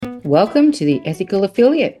Welcome to the Ethical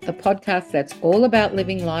Affiliate, the podcast that's all about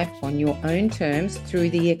living life on your own terms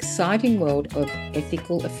through the exciting world of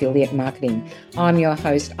ethical affiliate marketing. I'm your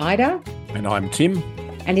host, Ida. And I'm Tim.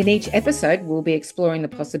 And in each episode, we'll be exploring the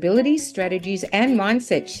possibilities, strategies, and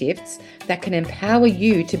mindset shifts that can empower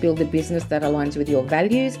you to build a business that aligns with your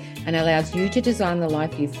values and allows you to design the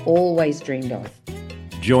life you've always dreamed of.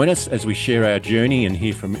 Join us as we share our journey and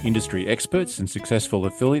hear from industry experts and successful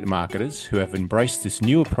affiliate marketers who have embraced this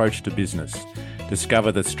new approach to business.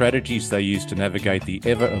 Discover the strategies they use to navigate the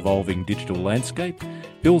ever-evolving digital landscape,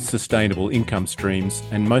 build sustainable income streams,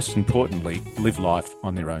 and most importantly, live life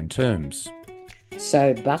on their own terms.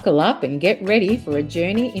 So buckle up and get ready for a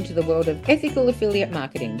journey into the world of ethical affiliate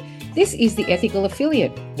marketing. This is the Ethical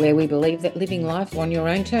Affiliate, where we believe that living life on your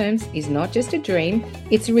own terms is not just a dream,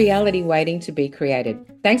 it's a reality waiting to be created.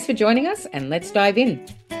 Thanks for joining us, and let's dive in.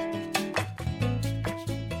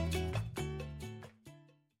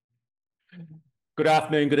 Good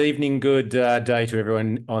afternoon, good evening, good day to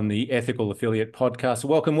everyone on the Ethical Affiliate podcast.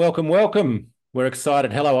 Welcome, welcome, welcome. We're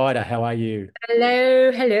excited. Hello, Ida. How are you?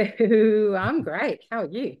 Hello. I'm great. How are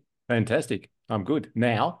you? Fantastic. I'm good.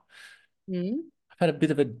 Now, Mm. I've had a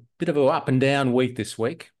bit of a up and down week this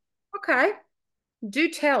week. Okay. Do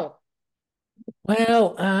tell.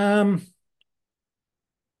 Well,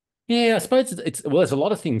 yeah, I suppose it's well, there's a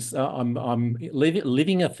lot of things. I'm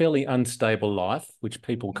living a fairly unstable life, which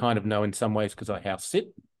people kind of know in some ways because I house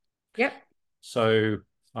sit. Yep. So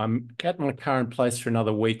I'm at my current place for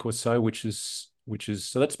another week or so, which is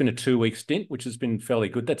so that's been a 2-week stint, which has been fairly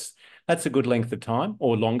good. That's a good length of time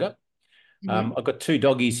or longer. I've got 2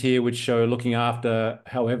 doggies here which are looking after.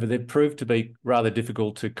 However, they've proved to be rather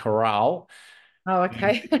difficult to corral. Oh,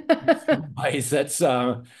 okay. In some ways, that's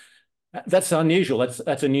unusual.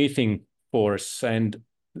 That's a new thing for us, and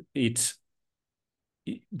they're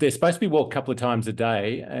supposed to be walked a couple of times a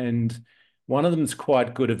day, and one of them's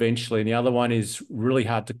quite good eventually, and the other one is really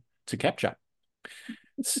hard to capture.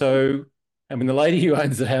 So, I mean, the lady who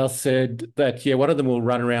owns the house said that, yeah, one of them will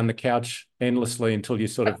run around the couch endlessly until you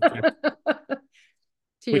sort of,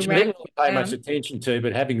 which we didn't really pay much attention to,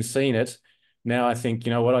 but having seen it, now I think,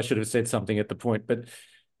 you know what, I should have said something at the point. But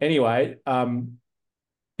anyway,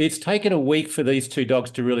 it's taken a week for these 2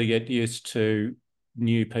 dogs to really get used to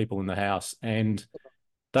new people in the house, and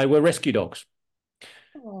they were rescue dogs.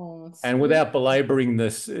 Oh, and without belaboring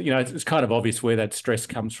this, you know, it's kind of obvious where that stress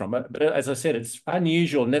comes from. But as I said, it's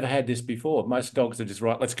unusual. Never had this before. Most dogs are just,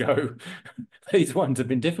 right, let's go. These ones have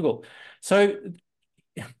been difficult. So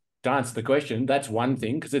to answer the question, that's one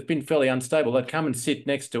thing, because it's been fairly unstable. They'd come and sit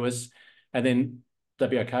next to us and then they'd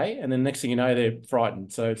be okay. And then next thing you know, they're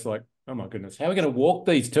frightened. So it's like, oh my goodness, how are we going to walk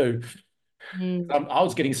these 2? I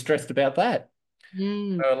was getting stressed about that.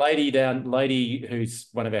 So a lady who's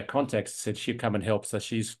one of our contacts said she'd come and help, so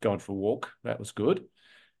she's gone for a walk. That was good.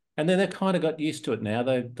 And then they kind of got used to it now.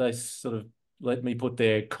 They sort of let me put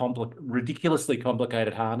their ridiculously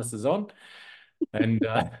complicated harnesses on. And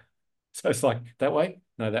so it's like, that way?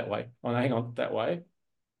 No, that way. Oh, no, hang on, that way.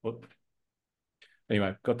 Whoop.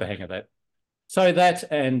 Anyway, got the hang of that. So that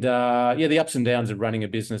and yeah, the ups and downs of running a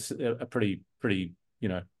business are pretty, you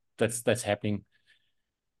know, that's happening.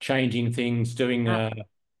 Changing things, doing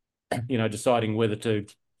you know, deciding whether to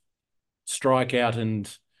strike out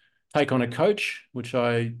and take on a coach, which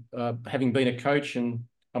I, having been a coach, and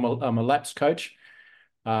I'm a lapsed coach,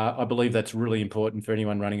 I believe that's really important for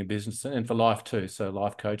anyone running a business and for life too. So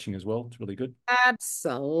life coaching as well, it's really good.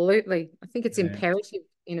 Absolutely. I think it's imperative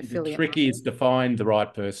in The affiliate trick marketing. is to find the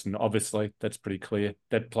right person. Obviously, that's pretty clear.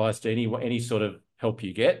 That applies to any sort of help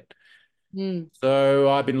you get. So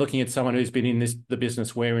I've been looking at someone who's been in the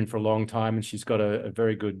business we're in for a long time, and she's got a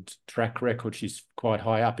very good track record. She's quite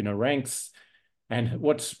high up in her ranks. And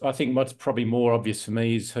I think what's probably more obvious for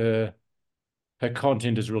me is her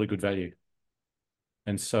content is really good value.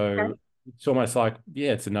 And so it's almost like,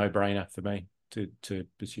 yeah, it's a no-brainer for me to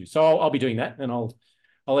pursue. So I'll be doing that, and I'll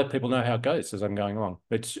let people know how it goes as I'm going along.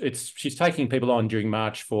 But she's taking people on during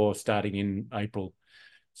March for starting in April.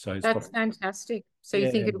 So That's fantastic. So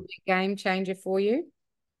you think it'll be a game changer for you?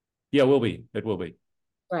 Yeah, it will be. It will be.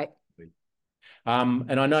 Great.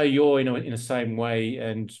 And I know you're in the same way,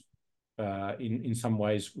 and in some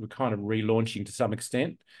ways we're kind of relaunching to some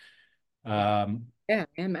extent. Yeah, I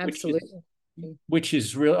am absolutely. Which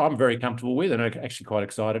is real. I'm very comfortable with, and I'm actually quite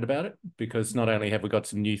excited about it, because not only have we got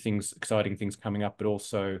some new things, exciting things coming up, but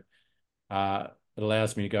also it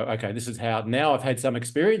allows me to go, okay, this is how, now I've had some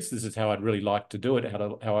experience, this is how I'd really like to do it,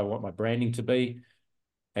 how I want my branding to be.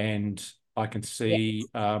 And I can see,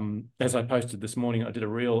 as I posted this morning, I did a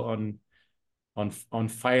reel on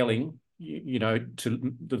failing. You know,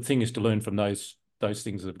 the thing is to learn from those those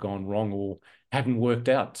things that have gone wrong or haven't worked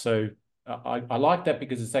out. So I like that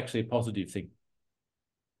because it's actually a positive thing.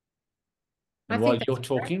 I And while think you're that's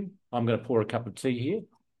talking, I'm going to pour a cup of tea here.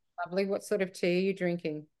 lovely. What sort of tea are you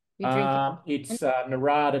drinking? You drinking? It's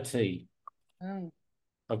Narada tea. Oh.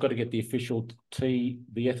 I've got to get the official tea,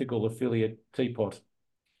 the ethical affiliate teapot,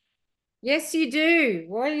 Yes, you do.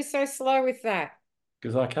 Why are you so slow with that?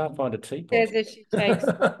 because I can't find a teapot. Says as she takes.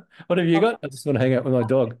 What have you Oh, got? I just want to hang out with my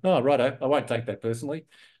dog. Oh, righto. I won't take that personally.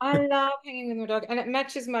 I love hanging with my dog, and it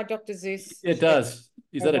matches my Dr. Zeus It shirt. does.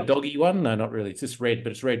 Is I that a watch. doggy one? No, not really. It's just red,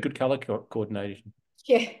 but it's red. Good color coordination.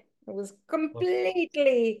 Yeah, it was completely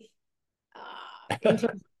interesting.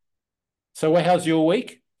 So, how's your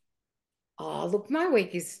week? Oh, look, my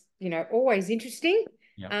week is, always interesting.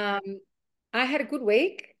 Yeah. Um, I had a good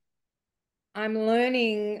week. I've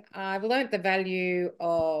learned the value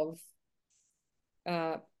of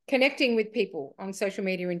uh, connecting with people on social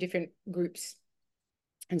media in different groups.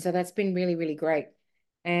 And so that's been really, really great.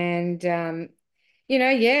 And,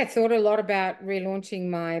 yeah, thought a lot about relaunching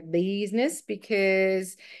my business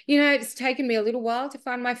because, it's taken me a little while to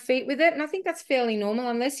find my feet with it. And I think that's fairly normal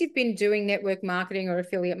unless you've been doing network marketing or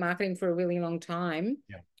affiliate marketing for a really long time.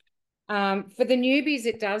 Yeah. For the newbies,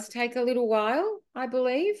 it does take a little while, I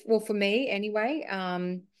believe. Well, for me anyway,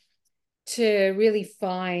 to really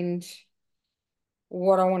find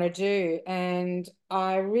what I want to do. And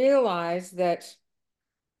I realized that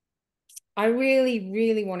I really,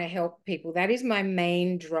 really want to help people. That is my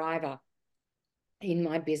main driver in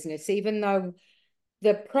my business, even though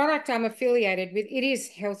the product I'm affiliated with, it is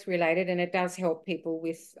health related and it does help people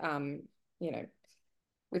you know,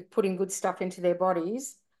 with putting good stuff into their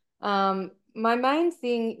bodies. My main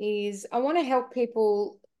thing is I want to help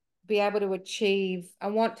people be able to achieve, I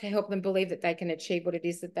want to help them believe that they can achieve what it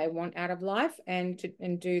is that they want out of life and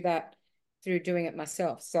do that through doing it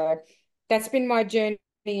myself. So that's been my journey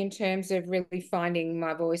in terms of really finding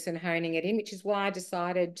my voice and honing it in, which is why I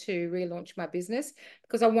decided to relaunch my business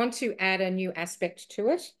because I want to add a new aspect to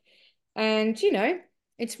it. And,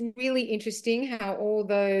 it's really interesting how all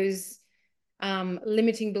those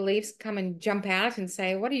limiting beliefs come and jump out and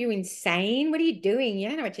say, what are you, insane? What are you doing? You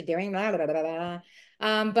don't know what you're doing. Blah, blah, blah, blah.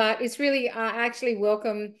 But it's really, I actually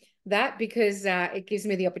welcome that because it gives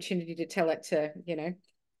me the opportunity to tell it to,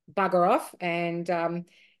 bugger off. And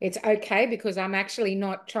it's okay because I'm actually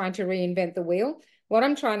not trying to reinvent the wheel. What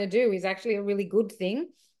I'm trying to do is actually a really good thing.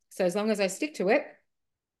 So as long as I stick to it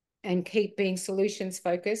and keep being solutions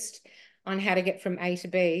focused on how to get from A to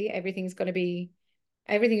B, everything's going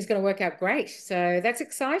to work out great. So that's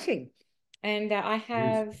exciting. And I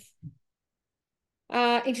Yes.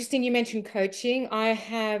 have, interesting, you mentioned coaching. I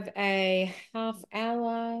have a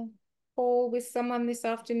half-hour call with someone this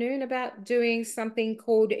afternoon about doing something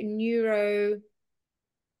called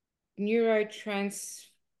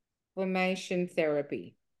neurotransformation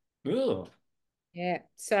therapy. Oh, Yeah.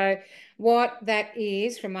 So what that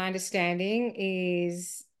is, from my understanding,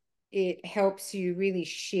 is it helps you really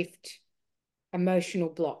shift emotional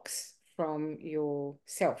blocks from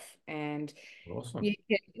yourself. And awesome.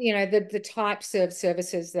 the types of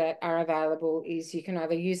services that are available is you can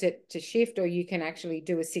either use it to shift or you can actually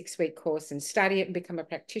do a 6-week course and study it and become a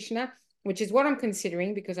practitioner, which is what I'm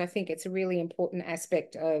considering because I think it's a really important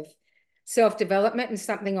aspect of self-development and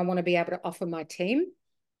something I want to be able to offer my team,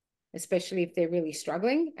 especially if they're really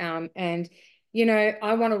struggling. And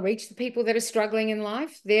I want to reach the people that are struggling in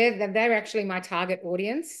life. They're actually my target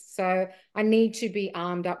audience. So I need to be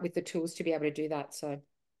armed up with the tools to be able to do that. So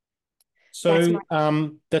that's my.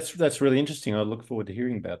 So that's really interesting. I look forward to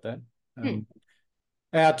hearing about that. Hmm.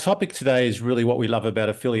 Our topic today is really what we love about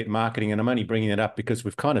affiliate marketing, and I'm only bringing it up because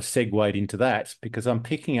we've kind of segued into that because I'm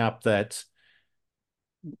picking up that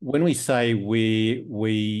when we say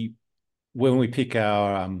we when we pick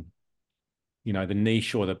our the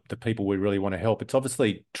niche or the people we really want to help, it's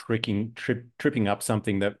obviously tripping up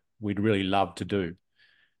something that we'd really love to do.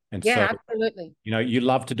 And so, Yeah, absolutely. you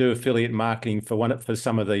love to do affiliate marketing for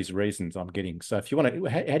some of these reasons I'm getting. So if you want to,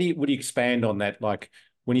 how do you would you expand on that? Like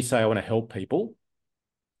when you say I want to help people.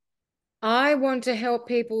 I want to help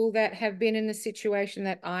people that have been in the situation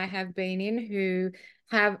that I have been in who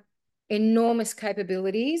have enormous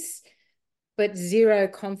capabilities but zero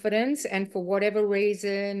confidence. And for whatever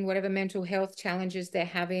reason, whatever mental health challenges they're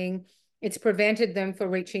having, it's prevented them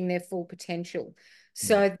from reaching their full potential. Yeah.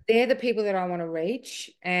 So they're the people that I want to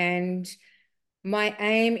reach. And my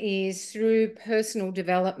aim is through personal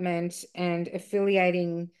development and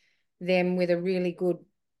affiliating them with a really good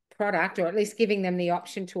product, or at least giving them the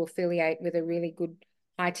option to affiliate with a really good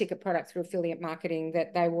high ticket product through affiliate marketing,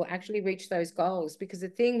 that they will actually reach those goals. Because the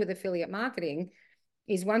thing with affiliate marketing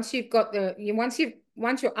is once you've got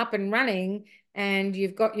once you're up and running and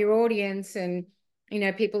you've got your audience and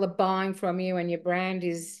people are buying from you and your brand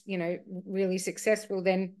is really successful,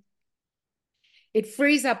 then it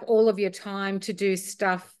frees up all of your time to do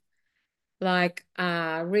stuff like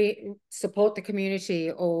support the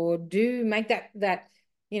community or do make that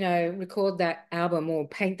record that album or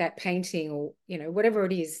paint that painting or whatever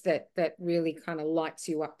it is that really kind of lights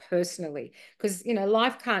you up personally, because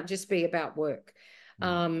life can't just be about work.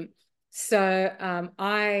 um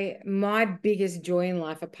I my biggest joy in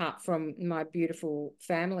life, apart from my beautiful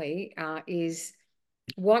family, is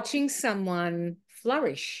watching someone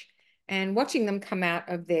flourish and watching them come out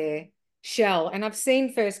of their shell. And I've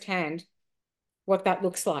seen firsthand what that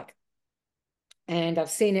looks like. And I've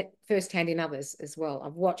seen it firsthand in others as well.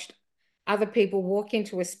 I've watched other people walk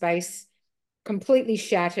into a space completely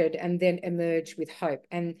shattered and then emerge with hope.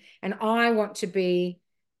 And I want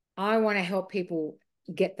to help people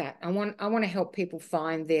get that. I want to help people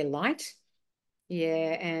find their light.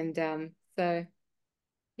 Yeah. And so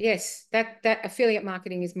yes, that affiliate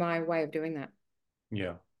marketing is my way of doing that.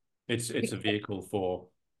 Yeah. It's a vehicle for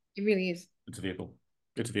It really is. it's a vehicle.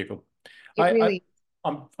 It's a vehicle. It I really.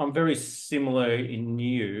 I'm very similar in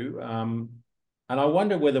you. And I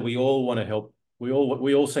wonder whether we all want to help. We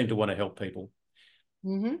all seem to want to help people.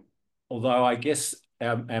 Mm-hmm. Although I guess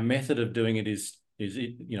our method of doing it is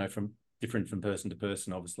from different from person to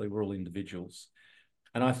person. Obviously, we're all individuals.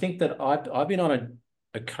 And I think that I've been on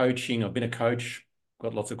a coaching. I've been a coach,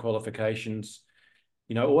 got lots of qualifications.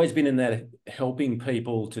 Always been in that helping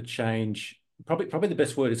people to change. Probably the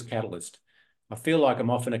best word is catalyst. I feel like I'm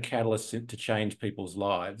often a catalyst to change people's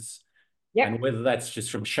lives, and Yep. whether that's just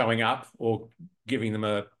from showing up or giving them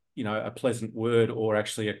a pleasant word, or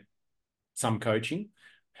actually some coaching,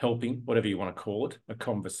 helping, whatever you want to call it, a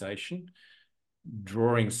conversation,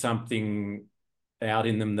 drawing something out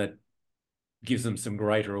in them that gives them some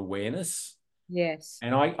greater awareness. Yes.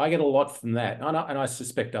 And I get a lot from that. And I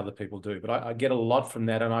suspect other people do, but I get a lot from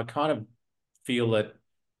that. And I kind of feel that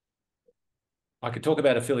I could talk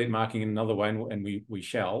about affiliate marketing in another way, and we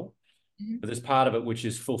shall. Mm-hmm. But there's part of it which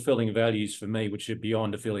is fulfilling values for me, which are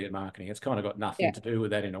beyond affiliate marketing. It's kind of got nothing Yeah. to do with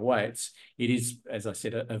that in a way. It is, as I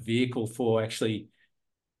said, a vehicle for actually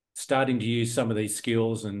starting to use some of these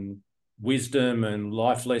skills and wisdom and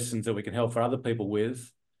life lessons that we can help for other people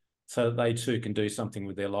with, so that they too can do something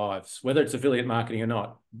with their lives, whether it's affiliate marketing or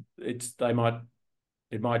not. It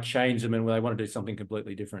might change them and they want to do something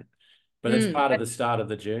completely different. But that's Mm. part of the start of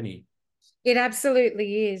the journey. It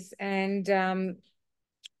absolutely is. And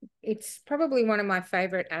it's probably one of my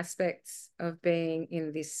favorite aspects of being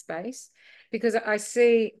in this space, because I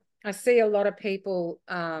see a lot of people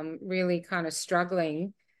really kind of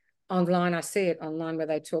struggling online. I see it online where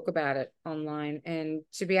they talk about it online. And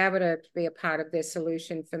to be able to be a part of their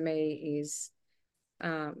solution for me is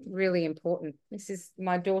really important. This is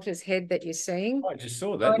my daughter's head that you're seeing, I just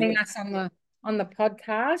saw that. joining us on the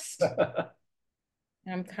podcast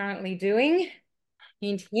Yeah. I'm currently doing.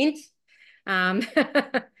 Hint, hint. Um,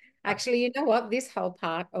 actually, you know what? This whole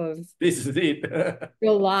part of This is it.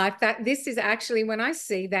 real life, that this is actually, when I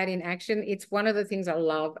see that in action, it's one of the things I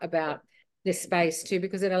love about this space too,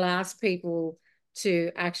 because it allows people to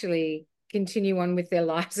actually continue on with their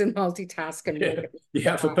lives and multitask and Yeah. work at the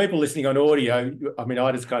Yeah. same For time. people listening on audio, I mean,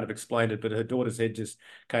 I just kind of explained it, but her daughter's head just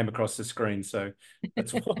came across the screen. So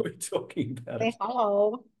that's why we're talking about Say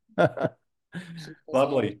hello. it. She says hello.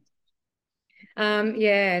 Lovely.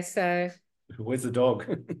 Yeah, so Where's the dog?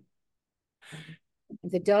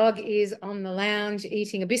 the dog is on the lounge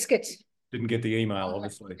eating a biscuit Didn't get the email, on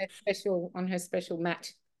obviously. her special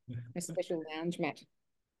mat, her special lounge mat.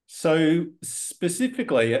 So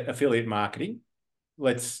specifically affiliate marketing,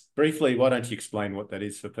 let's briefly, why don't you explain what that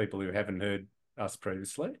is for people who haven't heard us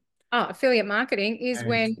previously? Oh, affiliate marketing is And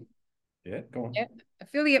when yeah, go on. yeah,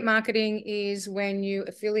 affiliate marketing is when you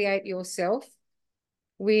affiliate yourself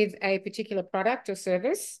with a particular product or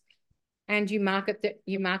service and you market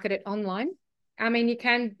it online. I mean,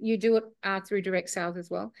 you do it through direct sales as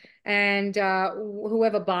well. And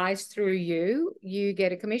whoever buys through you, you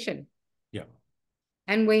get a commission. Yeah.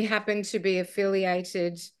 And we happen to be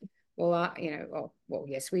affiliated. Well,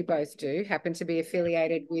 yes, we both do happen to be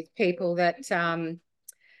affiliated with people that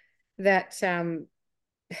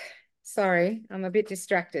sorry, I'm a bit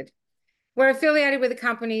distracted. We're affiliated with a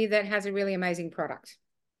company that has a really amazing product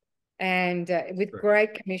and with Right.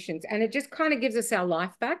 great commissions, and it just kind of gives us our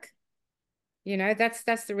life back.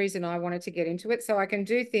 That's the reason I wanted to get into it, so I can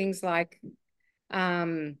do things like,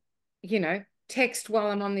 um, text while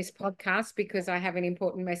I'm on this podcast because I have an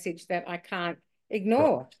important message that I can't Right.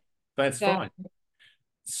 ignore. That's So fine.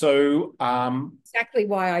 So, Exactly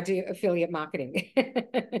why I do affiliate marketing.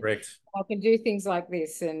 correct. I can do things like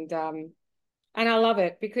this, and I love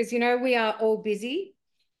it because we are all busy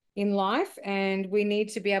in life, and we need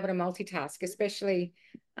to be able to multitask, especially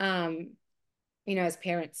as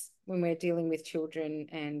parents when we're dealing with children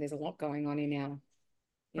and there's a lot going on you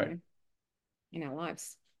Right. know, in our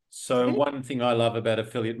lives. So So there, one thing I love about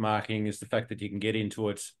affiliate marketing is the fact that you can get into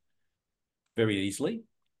it very easily.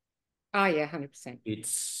 oh yeah, 100%.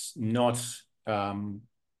 It's not, um,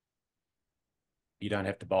 you don't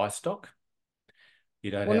have to buy stock.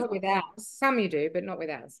 You don't Well, have not with ours. Some you do, but not with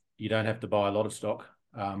ours. you don't have to buy a lot of stock.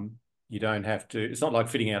 You don't have to. It's not like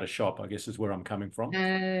fitting out a shop, I guess, is where I'm coming from.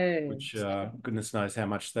 No, Which goodness knows how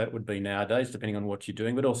much that would be nowadays, depending on what you're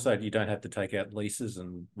doing. But also, you don't have to take out leases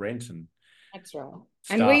and rent and that's right.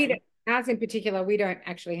 And staffing ours in particular, we don't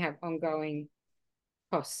actually have ongoing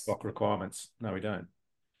costs. stock requirements. No, we don't.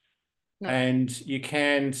 No. And you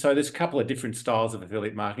can, so there's a couple of different styles of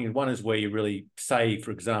affiliate marketing. One is where you really say,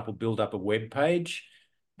 for example, build up a web page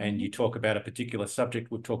and Mm-hmm. you talk about a particular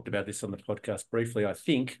subject. We've talked about this on the podcast briefly, I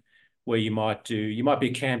think, where you might be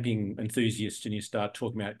a camping enthusiast and you start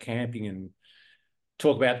talking about camping and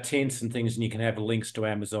talk about tents and things, and you can have links to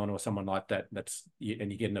Amazon or someone like that. And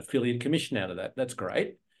you get an affiliate commission out of that. That's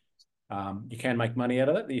great. You can make money out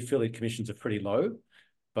of that. The affiliate commissions are pretty low,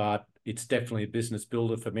 but it's definitely a business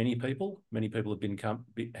builder for many people. Many people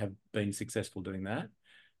have been successful doing that.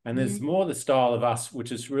 And there's Mm-hmm. more the style of us,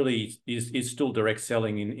 which is really is still direct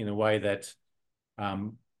selling in a way that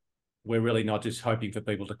um, we're really not just hoping for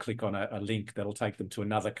people to click on a link that'll take them to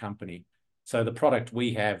another company. So the product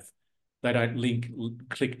we have, they don't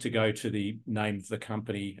click to go to the name of the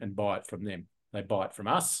company and buy it from them. They buy it from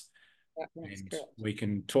us, That's and correct. we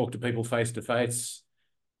can talk to people face to face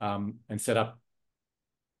and set up,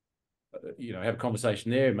 have a conversation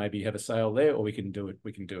there, maybe have a sale there, or we can do it.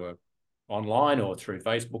 We can do it online or through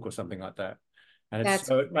Facebook or something like that. And That's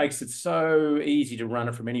it correct. makes it so easy to run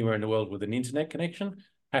it from anywhere in the world with an internet connection.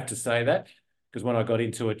 Have to say that because when I got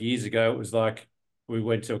into it years ago, it was like we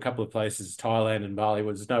went to a couple of places, Thailand and Bali,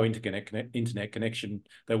 where there's no internet connection.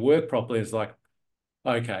 They work properly. It's like,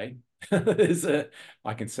 okay,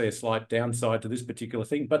 I can see a slight downside to this particular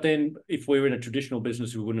thing. But then if we were in a traditional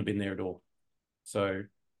business, we wouldn't have been there at all. So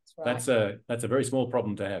That's right. that's a very small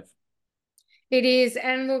problem to have. It is.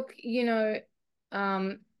 And look,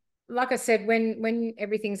 um, like I said, when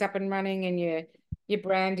everything's up and running and your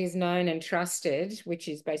brand is known and trusted, which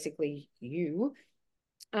is basically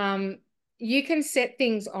um, you can set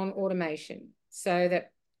things on automation so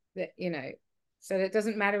that it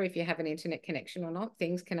doesn't matter if you have an internet connection or not.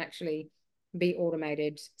 Things can actually be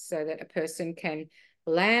automated so that a person can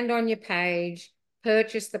land on your page,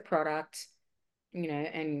 purchase the product,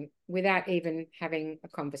 and without even having a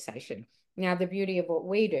conversation. Now, the beauty of what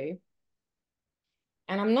we do,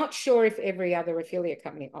 and I'm not sure if every other affiliate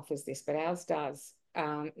company offers this, but ours does,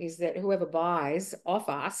 is that whoever buys off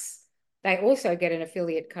us, they also get an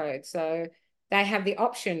affiliate code. So they have the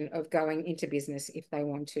option of going into business if they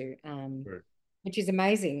want to, Right. which is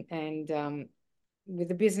amazing. And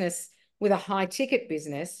with a high ticket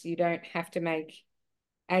business, you don't have to make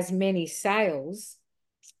as many sales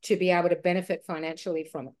to be able to benefit financially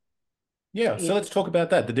from it. Yeah, so let's talk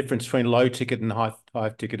about that, the difference between low ticket and high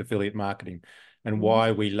ticket affiliate marketing and Mhm.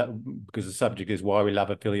 why we love, because the subject is why we love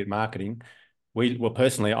affiliate marketing. Well,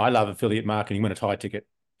 personally, I love affiliate marketing when it's high ticket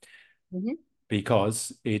Mhm.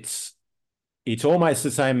 because it's almost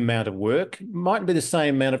the same amount of work. It mightn't be the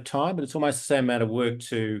same amount of time, but it's almost the same amount of work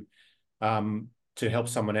to help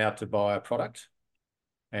someone out to buy a product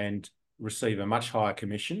and receive a much higher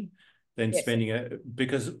commission than Yes.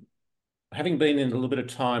 because having been in a little bit of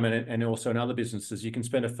time and also in other businesses, you can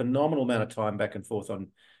spend a phenomenal amount of time back and forth on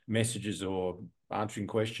messages or answering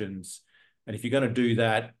questions. And if you're going to do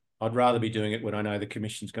that, I'd rather be doing it when I know the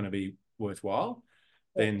commission's going to be worthwhile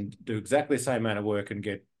Correct. than do exactly the same amount of work and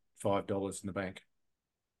get $5 in the bank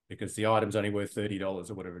because the item's only worth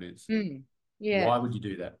 $30 or whatever it is. Yeah. Why would you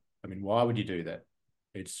do that? I mean, why would you do that?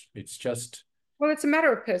 It's just Well, it's a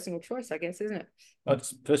matter of personal choice, I guess, isn't it?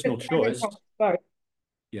 it's personal There's pros and choice. cons to both.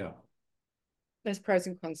 Yeah. There's pros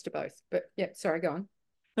and cons to both. But yeah, sorry, go on.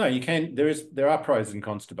 No, you can. There are pros and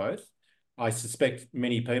cons to both. I suspect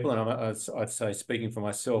many people, and I'd say speaking for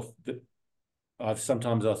myself, that I thought,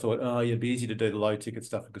 oh, it'd be easy to do the low ticket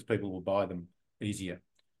stuff because people will buy them easier.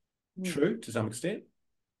 Mm. True to some extent,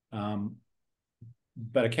 um,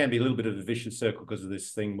 but it can be a little bit of a vicious circle because of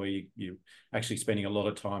this thing where you're actually spending a lot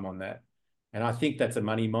of time on that, and I think that's a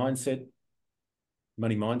money mindset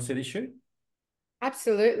issue.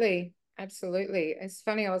 Absolutely. Absolutely. It's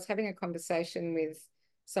funny, I was having a conversation with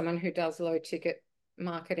someone who does low ticket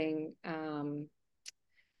marketing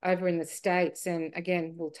over in the States. And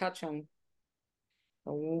again, we'll touch on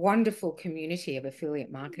a wonderful community of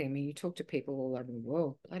affiliate marketing. I mean, you talk to people all over the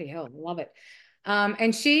world. Bloody hell, love it.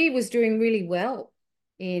 And she was doing really well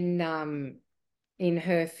in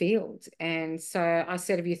her field. And so I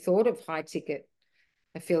said, have you thought of high ticket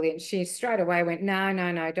affiliate? And she straight away went, no,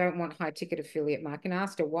 no, no, I don't want high ticket affiliate marketing. I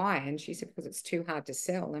asked her why. And she said, because it's too hard to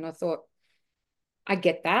sell. And I thought, I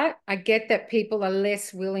get that. I get that people are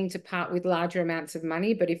less willing to part with larger amounts of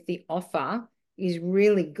money, but if the offer is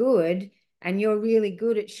really good and you're really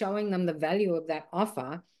good at showing them the value of that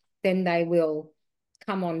offer, then they will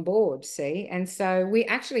come on board, see? And so we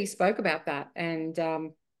actually spoke about that.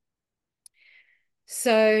 And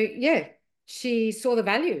so, yeah, she saw the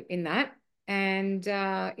value in that and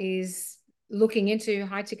is looking into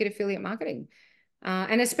high ticket affiliate marketing.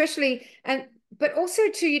 And especially, but also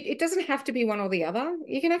too, it doesn't have to be one or the other.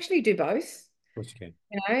 You can actually do both. Of course you can.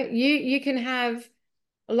 You know, you can have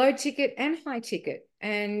a low ticket and high ticket.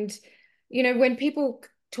 And, you know, when people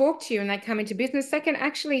talk to you and they come into business, they can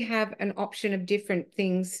actually have an option of different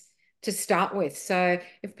things to start with. So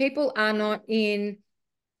if people are not in,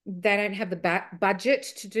 they don't have the budget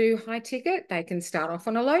to do high ticket, they can start off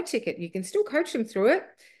on a low ticket. You can still coach them through it.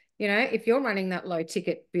 You know, if you're running that low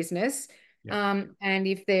ticket business, and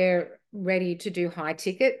if they're ready to do high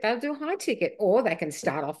ticket, they'll do high ticket, or they can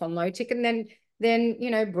start off on low ticket and then you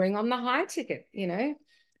know, bring on the high ticket, you know.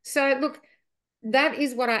 So look, that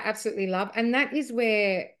is what I absolutely love. And that is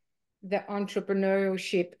where the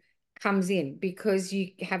entrepreneurship comes in, because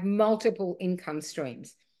you have multiple income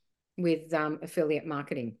streams with affiliate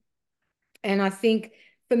marketing. And I think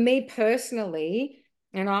for me personally,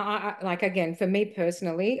 and I like, again, for me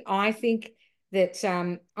personally, I think that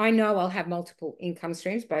I know I'll have multiple income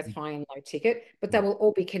streams, both high and low ticket, but they will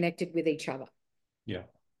all be connected with each other. Yeah.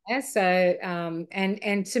 Yeah. So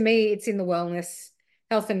and to me, it's in the wellness,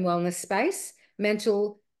 health and wellness space,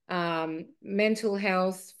 mental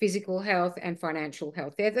health, physical health, and financial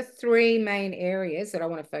health. They're the three main areas that I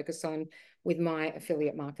want to focus on with my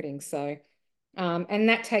affiliate marketing. So and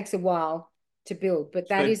that takes a while to build, but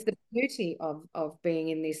that is the beauty of being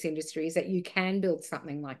in this industry, is that you can build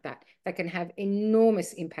something like that can have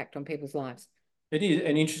enormous impact on people's lives. It is,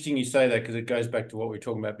 and interesting you say that, because it goes back to what we were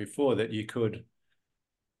talking about before, that you could,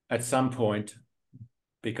 at some point,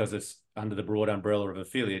 because it's under the broad umbrella of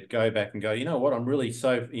affiliate, go back and go, you know what, I'm really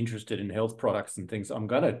so interested in health products and things, I'm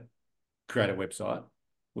going to create a website,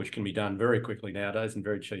 which can be done very quickly nowadays and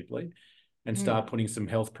very cheaply, and start putting some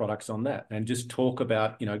health products on that, and just talk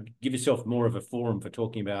about, you know, give yourself more of a forum for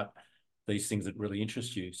talking about these things that really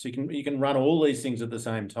interest you. So you can run all these things at the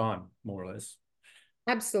same time, more or less.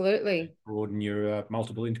 Absolutely. Broaden your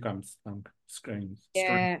multiple income streams.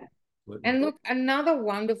 Yeah. Absolutely. And look, another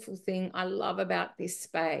wonderful thing I love about this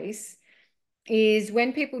space is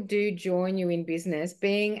when people do join you in business,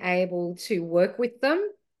 being able to work with them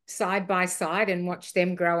side by side and watch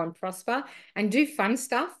them grow and prosper, and do fun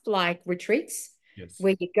stuff like retreats. Yes.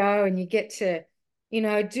 Where you go and you get to, you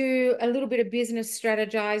know, do a little bit of business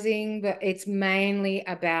strategizing, but it's mainly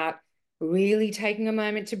about really taking a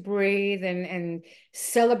moment to breathe and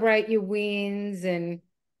celebrate your wins and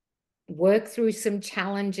work through some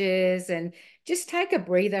challenges and just take a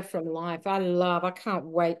breather from life. I can't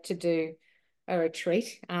wait to do a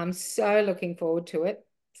retreat. I'm so looking forward to it.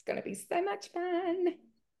 It's going to be so much fun.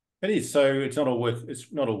 It is. So it's not all work. It's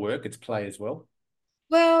not all work. It's play as well.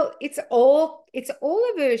 Well, it's all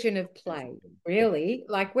a version of play, really.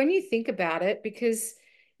 Like when you think about it, because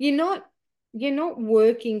you're not you're not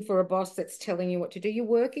working for a boss that's telling you what to do. You're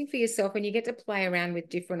working for yourself, and you get to play around with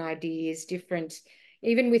different ideas,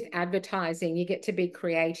 even with advertising, you get to be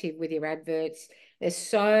creative with your adverts. There's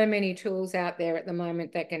so many tools out there at the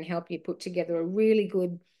moment that can help you put together a really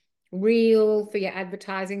good reel for your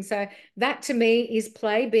advertising. So that to me is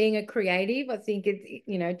play, being a creative. I think it,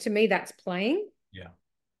 you know, to me that's playing. Yeah.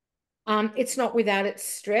 It's not without its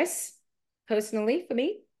stress, personally, for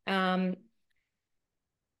me.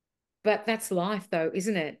 But that's life, though,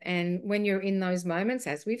 isn't it? And when you're in those moments,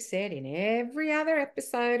 as we've said in every other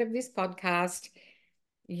episode of this podcast,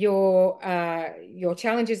 your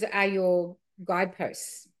challenges are your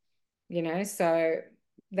guideposts, you know. So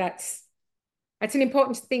that's an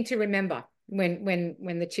important thing to remember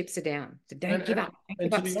when the chips are down. So don't give up. Don't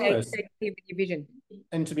And give to up. be Stay honest, clear with your vision.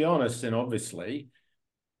 and obviously,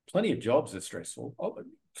 plenty of jobs are stressful.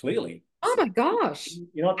 Clearly. Oh So my gosh. it's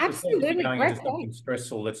not as if you're Absolutely. going Great into something point.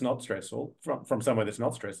 stressful that's not stressful from somewhere that's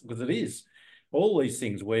not stressful, because it is. All these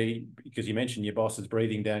things because you mentioned your boss is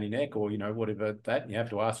breathing down your neck, or, you know, whatever that, and you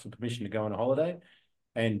have to ask for permission to go on a holiday.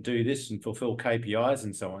 and do this and fulfill KPIs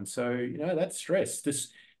and so on. So, that's stress.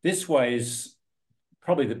 This way is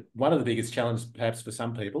probably one of the biggest challenges perhaps for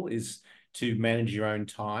some people is to manage your own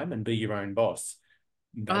time and be your own boss.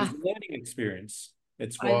 That is Ah, a learning experience.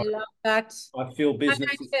 It's I why love that. I feel I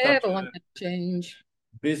don't ever want to change.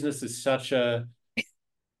 business is such a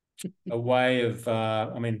way of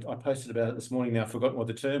I mean, I posted about it this morning. Now I've forgotten what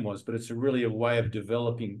the term was, but it's really a way of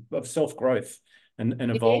developing of self-growth and It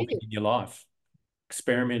evolving is. in your life.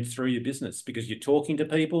 Experiment through your business because you're talking to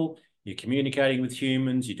people, you're communicating with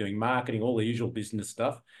humans, you're doing marketing, all the usual business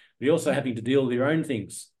stuff, but you're also having to deal with your own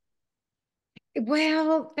things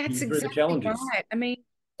Well, that's through the exactly challenges. right. I mean,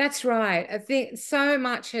 that's right. I think so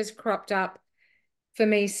much has cropped up for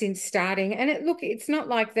me since starting. And it's not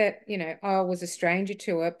like that, I was a stranger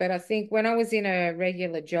to it, but I think when I was in a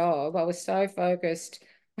regular job, I was so focused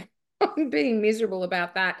on being miserable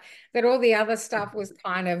about that, that all the other stuff was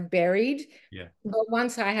kind of buried. Yeah. But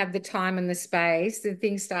once I have the time and the space, then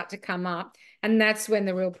things start to come up. And that's when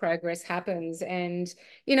the real progress happens. And,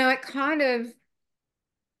 it kind of,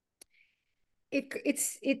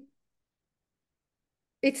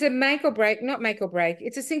 it's a make or break, not make or break.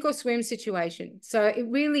 It's a sink or swim situation. So it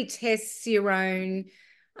really tests your own,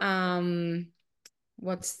 um,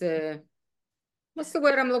 what's the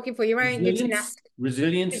word I'm looking for? Your own, your Resilience,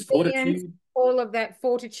 resilience, fortitude. all of that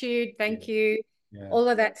fortitude. Yeah. Thank you. Yeah. All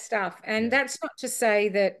of that stuff. And Yeah. that's not to say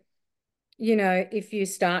that, if you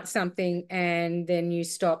start something and then you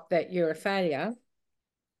stop, that you're a failure.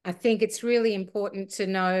 I think it's really important to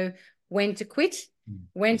know when to quit, Mm.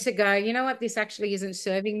 when to go, you know what, this actually isn't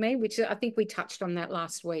serving me, which I think we touched on that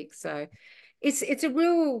last week. So it's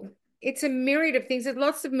a myriad of things. There's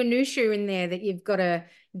lots of minutiae in there that you've got to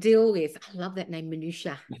deal with. I love that name,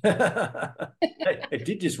 minutiae. It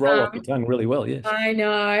did just roll off the Um, tongue really well, yes. I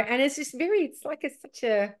know. And it's like I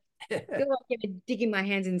feel like I'm digging my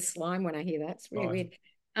hands in slime when I hear that. It's really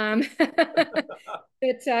Right. weird.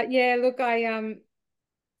 But yeah, look,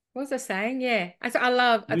 what was I saying? Yeah, that's what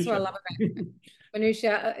I Lucia. love about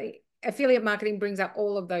minutia. Affiliate marketing brings up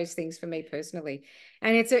all of those things for me personally,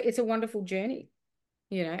 and it's a wonderful journey,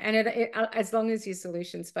 And as long as your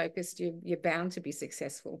solutions focused, you're bound to be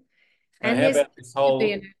successful. And How there's about this to be whole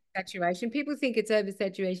an oversaturation. People think it's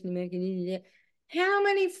oversaturation in American. How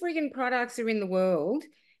many friggin' products are in the world?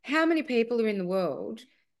 How many people are in the world?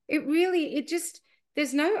 It just,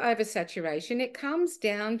 there's no oversaturation. It comes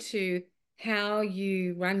down to how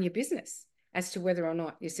you run your business as to whether or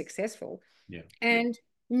not you're successful. yeah. And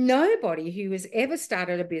nobody who has ever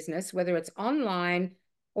started a business, whether it's online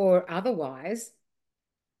or otherwise,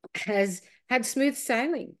 has had smooth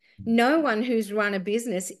sailing. No one who's run a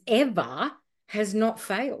business ever has not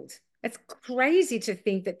failed. It's crazy to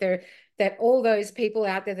think that all those people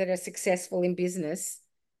out there that are successful in business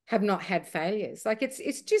have not had failures. Like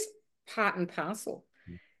it's just part and parcel.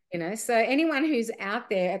 So anyone who's out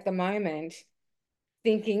there at the moment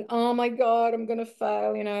thinking, oh my God, I'm going to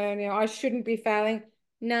fail, I shouldn't be failing.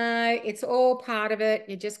 No, it's all part of it.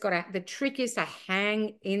 You just got to, the trick is to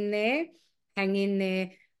hang in there,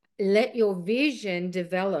 let your vision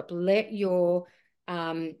develop,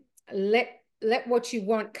 um, let, let what you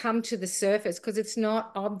want come to the surface because it's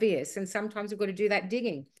not obvious. And sometimes we've got to do that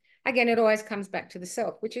digging. Again, it always comes back to the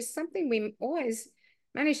self, which is something we always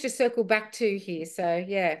manage to circle back to here. So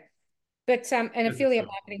yeah, but and affiliate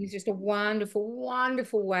marketing is just a wonderful,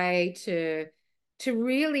 wonderful way to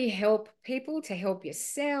really help people, to help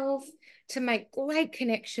yourself, to make great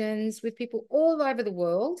connections with people all over the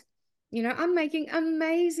world. I'm making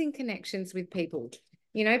amazing connections with people.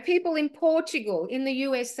 People in Portugal, in the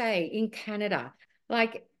USA, in Canada,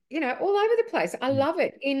 like, all over the place. I love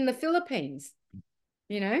it. In the Philippines,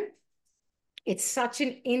 you know, it's such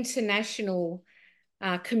an international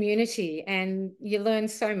community, and you learn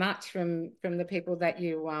so much from the people that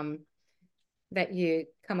you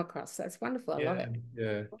come across. That's wonderful. I love Yeah, it.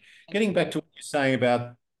 yeah. Makes Getting me back happy. to what you're saying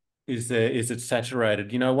about is it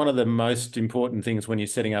saturated? One of the most important things when you're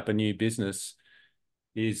setting up a new business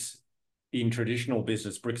is in traditional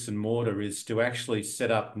business, bricks and mortar, is to actually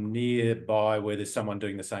set up nearby where there's someone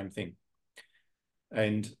doing the same thing.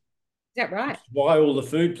 And Is that right? why all the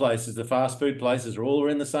food places, the fast food places are all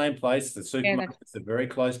in the same place. The Yeah, that's supermarkets are very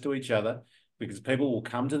close to each other because people will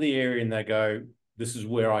come to the area and they go, this is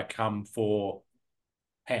where I come for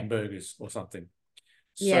hamburgers or something.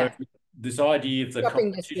 So yeah. this idea of the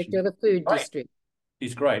Shopping district or competition the food great, district.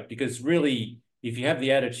 is great because really, if you have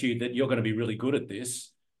the attitude that you're going to be really good at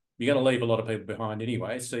this, you're going to leave a lot of people behind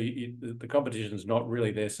anyway. So the competition is not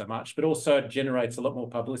really there so much, but also it generates a lot more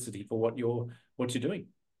publicity for what you're doing.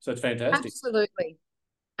 So it's fantastic. Absolutely.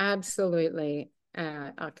 Absolutely.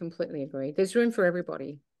 I completely agree. There's room for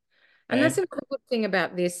everybody. And that's And another good thing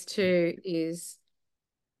about this too is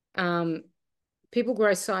um, people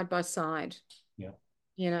grow side by side.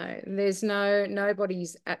 yeah, There's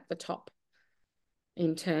nobody's at the top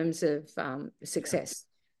in terms of yeah, success.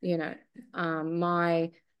 You know,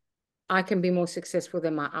 my I can be more successful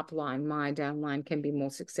than my upline. My downline can be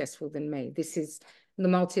more successful than me. This is the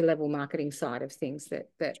multi-level marketing side of things true.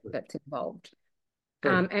 that's involved.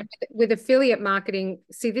 True. And with affiliate marketing,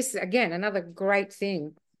 see, this is again another great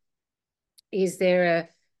thing is there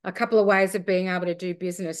a couple of ways of being able to do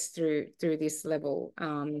business through this level.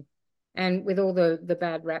 And with all the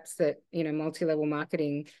bad raps that multi-level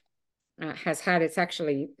marketing has had, it's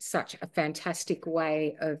actually such a fantastic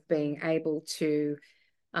way of being able to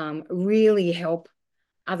really help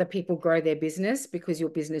other people grow their business because your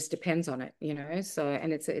business depends on it. So,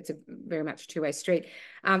 and it's a very much two-way street.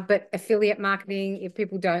 But affiliate marketing, if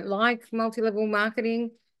people don't like multi-level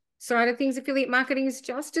marketing side of things, affiliate marketing is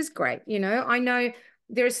just as great. I know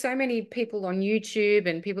there are so many people on YouTube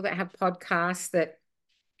and people that have podcasts that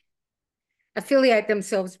affiliate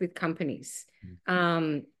themselves with companies.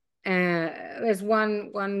 Um, there's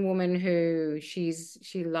one woman who she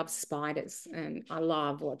loves spiders, and I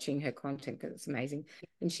love watching her content because it's amazing.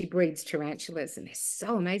 And she breeds tarantulas, and they're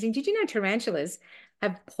so amazing. Did you know tarantulas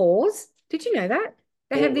have paws? Did you know that?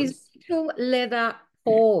 They have these Pause. little leather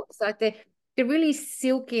paws, like they're really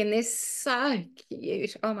silky and they're so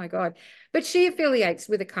cute. Oh my God. But she affiliates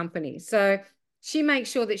with a company. So she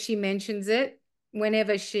makes sure that she mentions it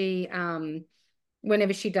whenever she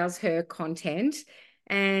does her content,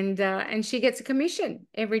 and she gets a commission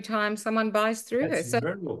every time someone buys through her. That's So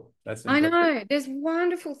incredible. That's I incredible. know there's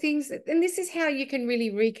wonderful things, and this is how you can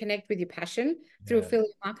really reconnect with your passion through Yeah,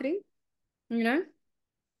 affiliate marketing, you know,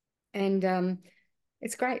 and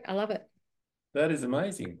it's great. I love it. that is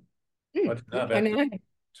amazing. I didn't know I about the know. Well,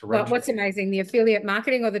 tarantula. what's amazing, the affiliate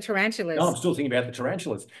marketing or the No, I'm tarantulas? still thinking about the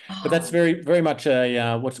tarantulas, but that's Oh, very, very much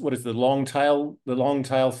a what is the long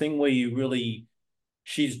tail thing where you really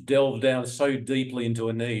she's delved down so deeply into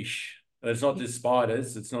a niche. It's not just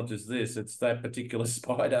spiders, it's not just this, it's that particular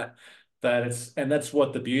spider and that's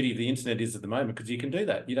what the beauty of the internet is at the moment because you can do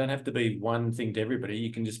that. You don't have to be one thing to everybody.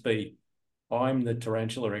 You can just be, I'm the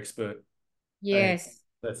tarantula expert, and yes,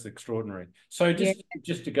 that's extraordinary. So yeah,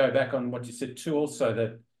 just to go back on what you said too, also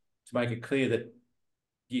that to make it clear that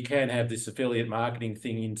you can have this affiliate marketing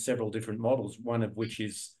thing in several different models, one of which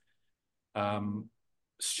is um,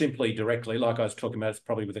 simply directly, like I was talking about, it's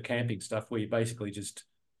probably with the camping stuff where you basically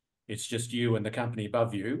it's just you and the company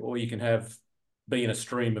above you, or you can be in a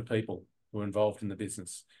stream of people who are involved in the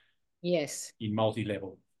business yes, in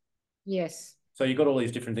multi-level. yes. So you've got all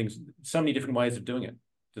these different things, so many different ways of doing it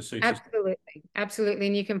to suit you. Absolutely. Absolutely.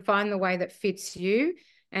 And you can find the way that fits you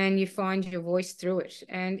and you find your voice through it.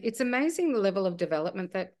 And it's amazing the level of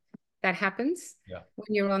development that happens Yeah.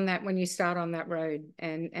 when you start on that road,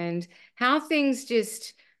 and how things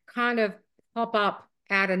just kind of pop up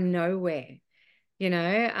out of nowhere, you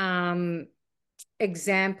know.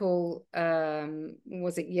 Example,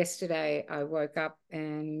 was it yesterday I woke up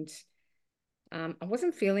and I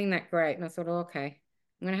wasn't feeling that great. And I thought, oh, okay,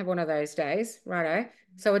 I'm going to have one of those days. Righto.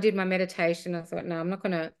 So I did my meditation. I thought, no, I'm not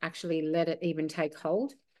going to actually let it even take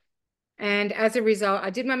hold. And as a result,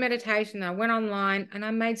 I did my meditation. I went online and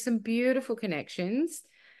I made some beautiful connections.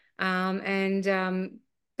 And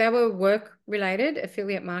they were work related,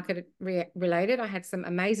 affiliate market related. I had some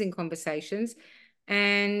amazing conversations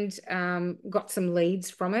and got some leads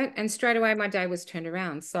from it. And straight away, my day was turned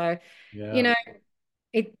around. So, you Yeah. know,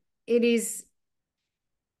 it it is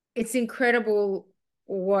it's incredible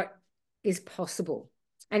what is possible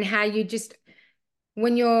and how you just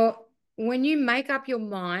when you make up your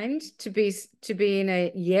mind to be in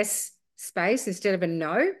a yes space instead of a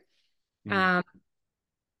no, Mm. um,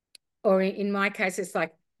 or in my case it's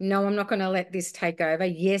like, no, I'm not going to let this take over.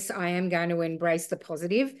 Yes, I am going to embrace the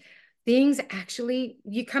positive things. Actually,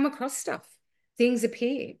 you come across stuff, things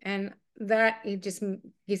appear, and that it just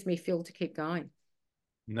gives me fuel to keep going.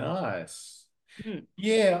 Nice. Mm.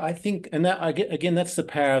 Yeah, I think, and that I get again, that's the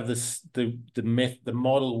power of the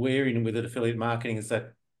model we're in with it, affiliate marketing is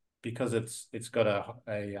that because it's got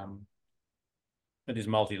it is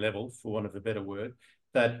multi-level, for want of a better word,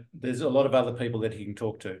 that there's a lot of other people that you can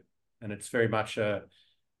talk to. And it's very much Yeah.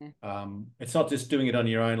 it's not just doing it on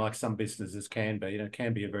your own like some businesses can be. It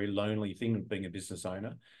can be a very lonely thing being a business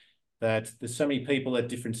owner. That there's so many people at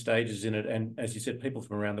different stages in it. And as you said, people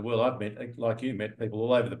from around the world, I've met, like you, met people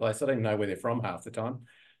all over the place. I don't even know where they're from half the time.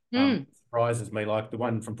 Mm. Surprises me. Like the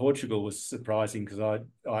one from Portugal was surprising because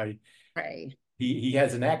I Pray. he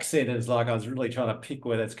has an accent, and it's like I was really trying to pick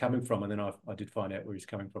where that's coming from, and then I did find out where he's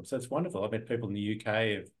coming from. So it's wonderful. I've met people in the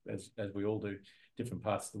UK, as we all do, different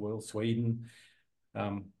parts of the world, Sweden,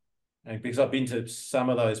 um, and because I've been to some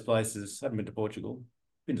of those places, I haven't been to Portugal,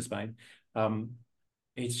 been to Spain. Um,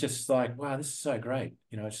 it's just like, wow, this is so great.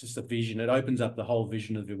 It's just a vision. It opens up the whole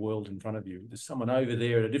vision of the world in front of you. There's someone over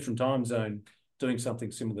there at a different time zone doing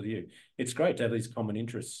something similar to you. It's great to have these common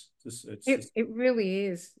interests. It really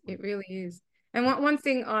is. It really is. And one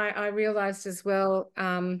thing I realized as well,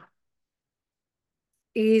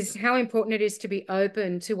 is how important it is to be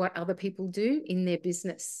open to what other people do in their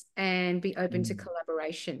business and be open to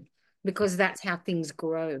collaboration, because that's how things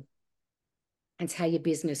grow. It's how your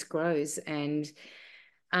business grows. And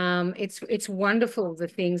it's wonderful, the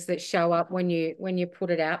things that show up when you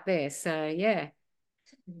put it out there. So yeah.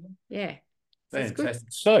 So it's good.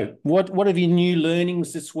 Fantastic. So, what have your new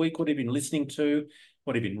learnings this week? What have you been listening to?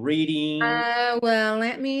 What have you been reading? Well,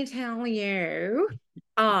 let me tell you,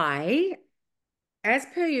 I, as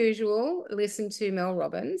per usual, listen to Mel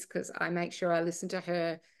Robbins, because I make sure I listen to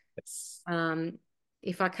her. Yes. Um,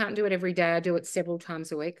 if I can't do it every day, I do it several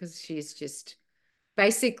times a week, because she's just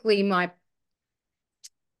basically she's my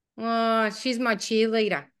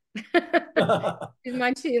cheerleader. She's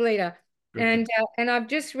my cheerleader. Good. And I've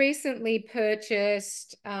just recently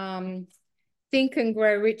purchased Think and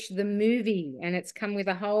Grow Rich, the movie, and it's come with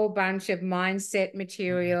a whole bunch of mindset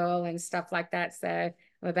material and stuff like that. So I'm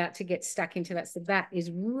about to get stuck into that. So that is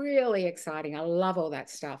really exciting. I love all that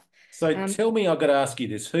stuff. So tell me, I've got to ask you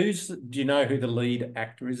this. Do you know who the lead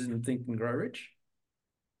actor is in Think and Grow Rich?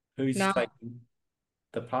 Who's No, taking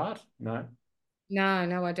the part? No?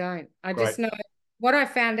 no, I don't. I Great. just know what I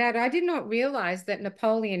found out. I did not realize that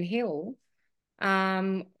Napoleon Hill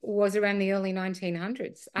was around the early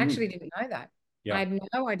 1900s. I actually didn't know that. I Yeah. had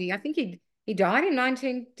no idea. I think he died in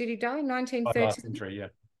 19, did he die in Last 1913? century, yeah.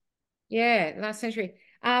 Yeah, last century.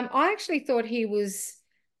 I actually thought he was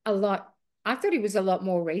a lot, I thought he was a lot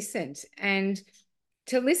more recent. And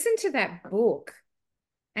to listen to that book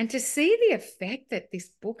and to see the effect that this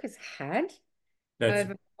book has had That's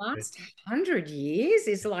over the last 100 years is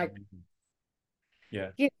it's like, amazing. Yeah.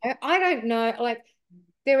 I don't know. Like,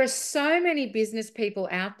 there are so many business people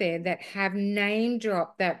out there that have name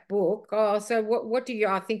dropped that book. Oh, so what do you,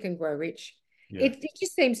 I Think and Grow Rich? Yeah. It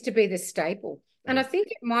just seems to be the staple. And I Yes.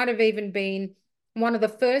 think it might have even been one of the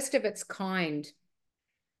first of its kind.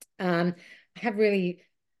 I have really,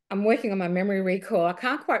 I'm working on my memory recall. I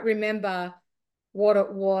can't quite remember what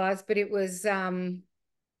it was, but it was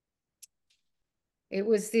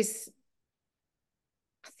this,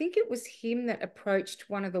 I think it was him that approached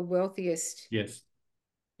one of the wealthiest Yes.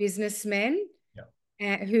 businessmen,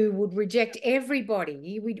 Yeah. who would reject everybody.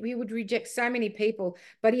 He would reject so many people,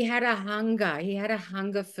 but he had a hunger. He had a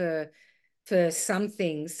hunger for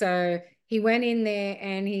something. So he went in there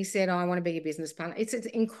and he said, "I want to be a business partner." It's an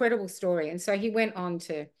incredible story. And so he went on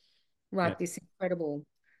to Yeah. write this incredible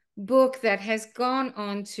book that has gone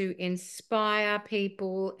on to inspire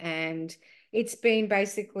people. And it's been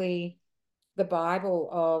basically the Bible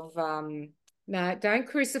of, no, don't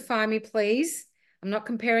crucify me, please. I'm not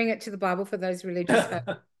comparing it to the Bible for those religious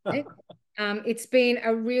folks. It's been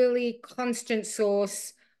a really constant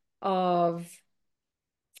source of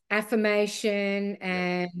affirmation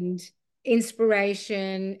Yeah. and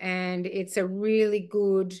inspiration, and it's a really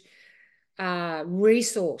good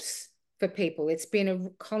resource for people. It's been a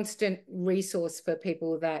constant resource for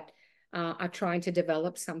people that are trying to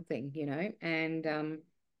develop something, and Yeah.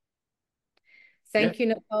 thank you,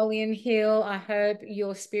 Napoleon Hill. I hope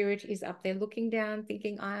your spirit is up there looking down,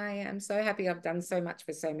 thinking, I am so happy I've done so much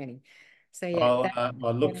for so many. So yeah, I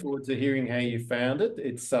look forward to hearing how you found it.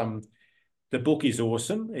 It's the book is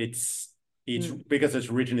awesome. It's mm, because it's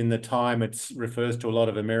written in the time. It refers to a lot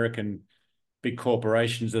of American big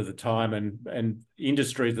corporations of the time and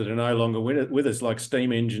industries that are no longer with us, like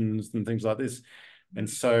steam engines and things like this. And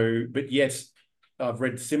so, but yes, I've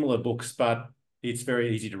read similar books, but it's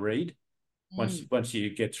very easy to read. Once mm. once you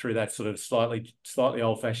get through that sort of slightly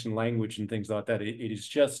old-fashioned language and things like that, it is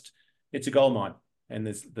just it's a goldmine. And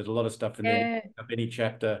there's a lot of stuff in there Yeah, of any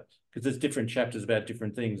chapter, because there's different chapters about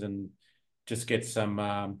different things, and just get some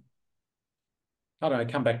I don't know,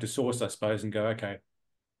 come back to source, I suppose, and go, okay.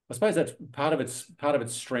 I suppose that's part of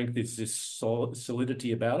its strength is this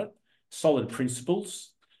solidity about it, solid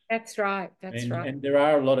principles. that's right. That's And right. and there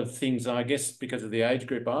are a lot of things, I guess, because of the age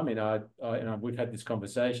group I'm in, we've had this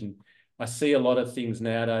conversation. I see a lot of things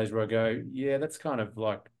nowadays where I go, yeah, that's kind of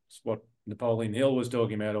like what Napoleon Hill was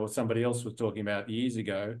talking about, or somebody else was talking about years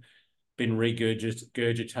ago, been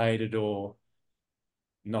regurgitated or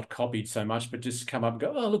not copied so much, but just come up and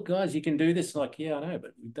go, oh, look, guys, you can do this. Like, yeah, I know,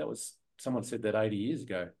 but that was someone said that 80 years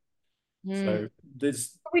ago. So Mm.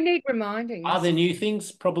 there's We need are there remindings. new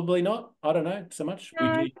things? Probably not. I don't know so much.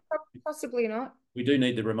 No, possibly not. We do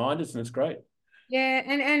need the reminders, and it's great. Yeah,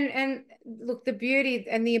 and look, the beauty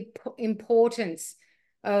and the importance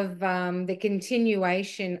of the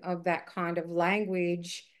continuation of that kind of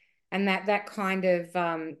language and that kind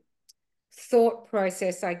of thought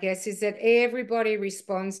process, I guess, is that everybody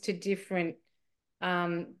responds to different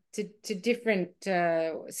to different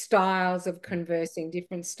styles of conversing,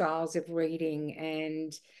 different styles of reading,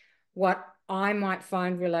 and what I might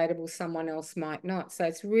find relatable, someone else might not. So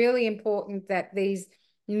it's really important that these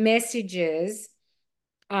messages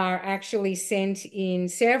are actually sent in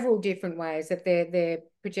several different ways, that they're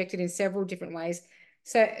projected in several different ways.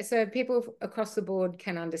 So people across the board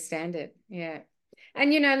can understand it. Yeah.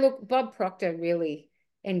 And look, Bob Proctor really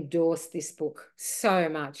endorsed this book so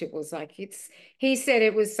much. It was like he said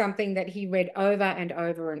it was something that he read over and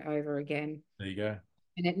over and over again. There you go.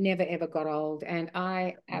 And it never ever got old. And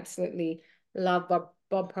I absolutely love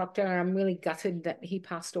Bob Proctor. And I'm really gutted that he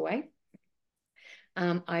passed away.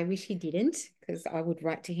 I wish he didn't, because I would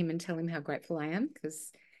write to him and tell him how grateful I am,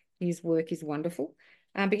 because his work is wonderful.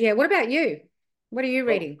 But yeah, what about you? What are you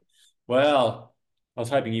Well, reading? well, I was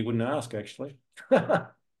hoping you wouldn't ask, actually.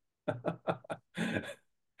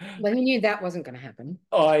 Well, you knew that wasn't going to happen.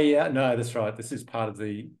 Oh, yeah, no, that's right. This is part of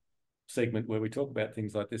the segment where we talk about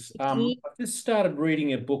things like this. I've just started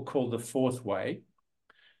reading a book called The Fourth Way,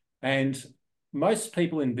 and most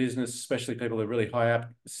people in business, especially people who are really high up,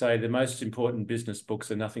 say the most important business books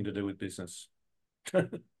are nothing to do with business,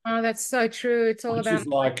 Oh, that's so true. It's all which about is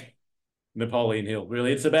like Napoleon Hill.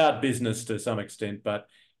 Really, it's about business to some extent, but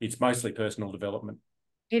it's mostly personal development.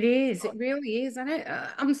 it is. It really is.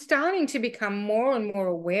 I'm starting to become more and more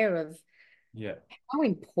aware of Yeah. how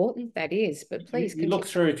important that is. But please You look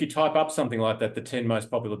continue. through, if you type up something like that, the 10 most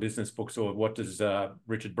popular business books, or what does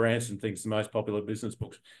Richard Branson thinks the most popular business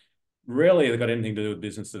books, rarely they've got anything to do with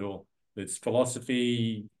business at all. It's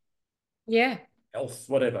philosophy, Yeah. health,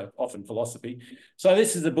 whatever, often philosophy. So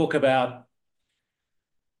this is a book about,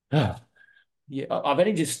 yeah, I've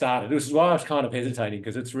only just started. This is why I was kind of hesitating,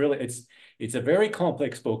 because it's a very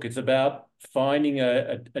complex book. It's about finding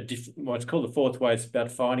a different, what's called the fourth way. It's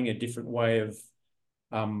about finding a different way of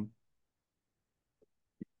um,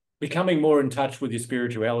 becoming more in touch with your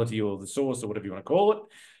spirituality or the source or whatever you want to call it.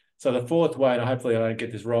 So the fourth way, and hopefully I don't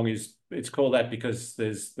get this wrong, is it's called that because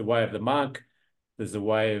there's the way of the monk, there's the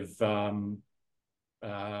way of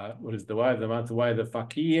what is the way of the monk? The way of the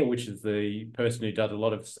fakir, which is the person who does a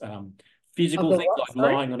lot of Of physical the things what? like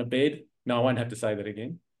Sorry. lying on a bed. No, I won't have to say that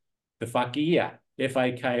again. The fakir,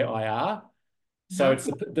 Fakir. So Huh? it's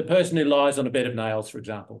the person who lies on a bed of nails, for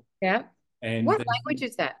example. Yeah. And What language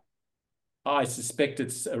is that? I suspect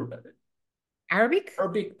it's Arabic?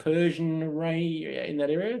 Arabic, Persian, in that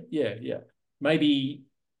area. Yeah, yeah. Maybe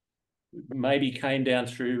came down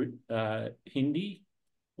through Hindi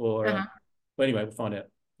or. Uh-huh. But anyway, we'll find out.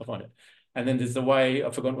 I'll find it. And then there's the way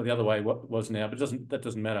I've forgotten what the other way was now, but that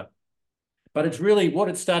doesn't matter. But it's really what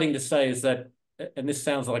it's starting to say is that, and this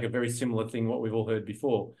sounds like a very similar thing what we've all heard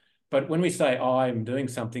before. But when we say I'm doing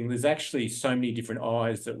something, there's actually so many different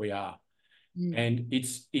I's that we are. Mm. And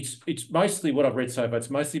it's mostly what I've read so far. It's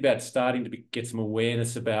mostly about starting to get some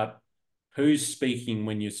awareness about who's speaking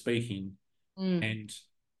when you're speaking, Mm.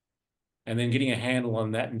 and then getting a handle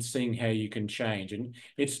on that and seeing how you can change. And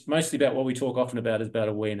it's mostly about what we talk often about is about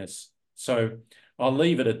awareness. So I'll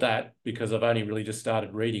leave it at that because I've only really just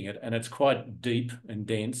started reading it, and it's quite deep and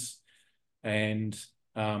dense. And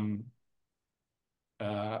um,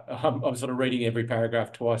 I'm sort of reading every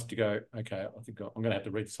paragraph twice to go, okay, I think I'm going to have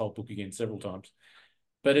to read this whole book again several times.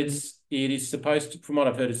 But Mm. it is supposed to, from what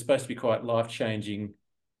I've heard, it's supposed to be quite life changing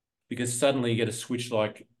because suddenly you get a switch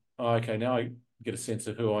like, oh, okay, now I get a sense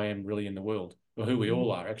of who I am really in the world, or who we Mm.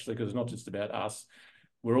 all are actually, because it's not just about us.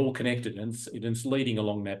 We're all connected, and it's leading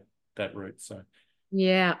along that route. So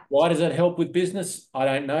Yeah. why does that help with business? I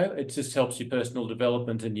don't know. It just helps your personal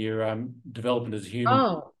development and your development as a human,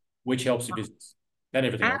 Oh, which helps your business and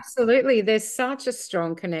everything else. absolutely. There's such a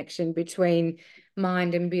strong connection between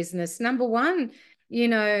mind and business. Number one,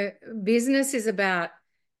 business is about,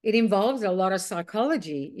 it involves a lot of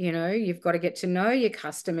psychology. You've got to get to know your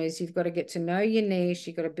customers, you've got to get to know your niche,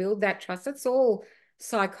 you've got to build that trust. That's all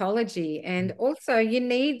psychology. And also you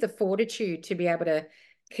need the fortitude to be able to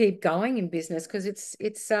keep going in business, because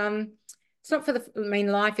it's not for the, I mean,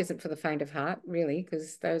 life isn't for the faint of heart, really,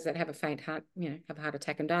 because those that have a faint heart, have a heart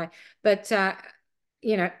attack and die. But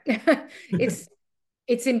you know,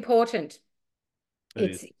 it's important.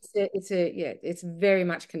 It's very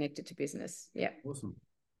much connected to business. Yeah. Awesome.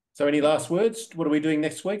 So any last words? What are we doing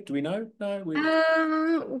next week? Do we know? No,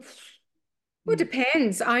 Well, it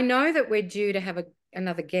depends. I know that we're due to have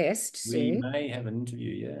another guest we soon. may have an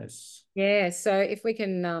interview, yes. Yeah, so if we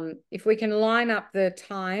can line up the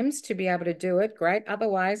times to be able to do it, great.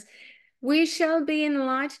 Otherwise, we shall be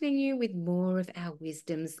enlightening you with more of our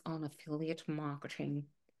wisdoms on affiliate marketing,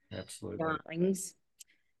 Absolutely. darlings.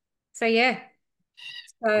 So yeah,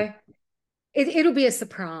 so it'll be a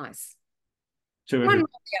surprise. To One way everyone, or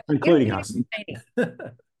the other. including us.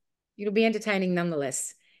 It'll be entertaining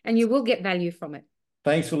nonetheless, and you will get value from it.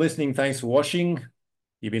 Thanks for listening. Thanks for watching.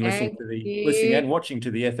 You've been Thank listening you. and watching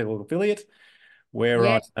to the Ethical Affiliate. We're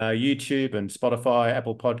on Yes, YouTube and Spotify,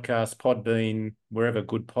 Apple Podcasts, Podbean, wherever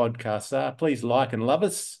good podcasts are. Please like and love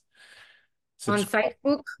us. on Subscribe,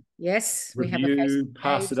 Facebook. Yes, we have a Facebook review,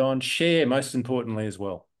 pass page. it on, share, most importantly, as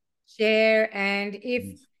well. Share, and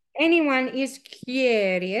if anyone is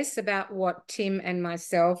curious about what Tim and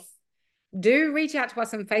myself do, reach out to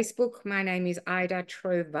us on Facebook. My name is Ida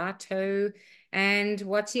Trovato. And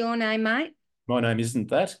what's your name, mate? My name isn't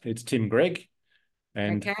that. It's Tim Gregg,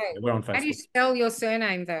 and Okay. we're on How do you Facebook. spell your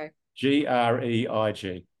surname, though?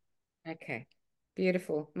 Greig. Okay.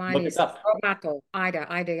 Beautiful. Mine Look us is up. Trovato, Ida,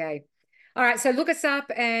 IDA. All right. So look us up,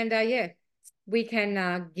 and yeah, we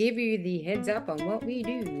can give you the heads up on what we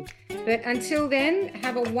do. But until then,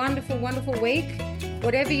 have a wonderful, wonderful week.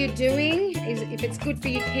 Whatever you're doing, if it's good for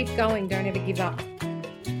you, keep going. Don't ever give up.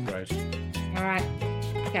 Great. All right.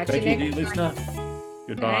 Catch Thank you you, next dear time. listener.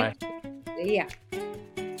 Goodbye. See ya.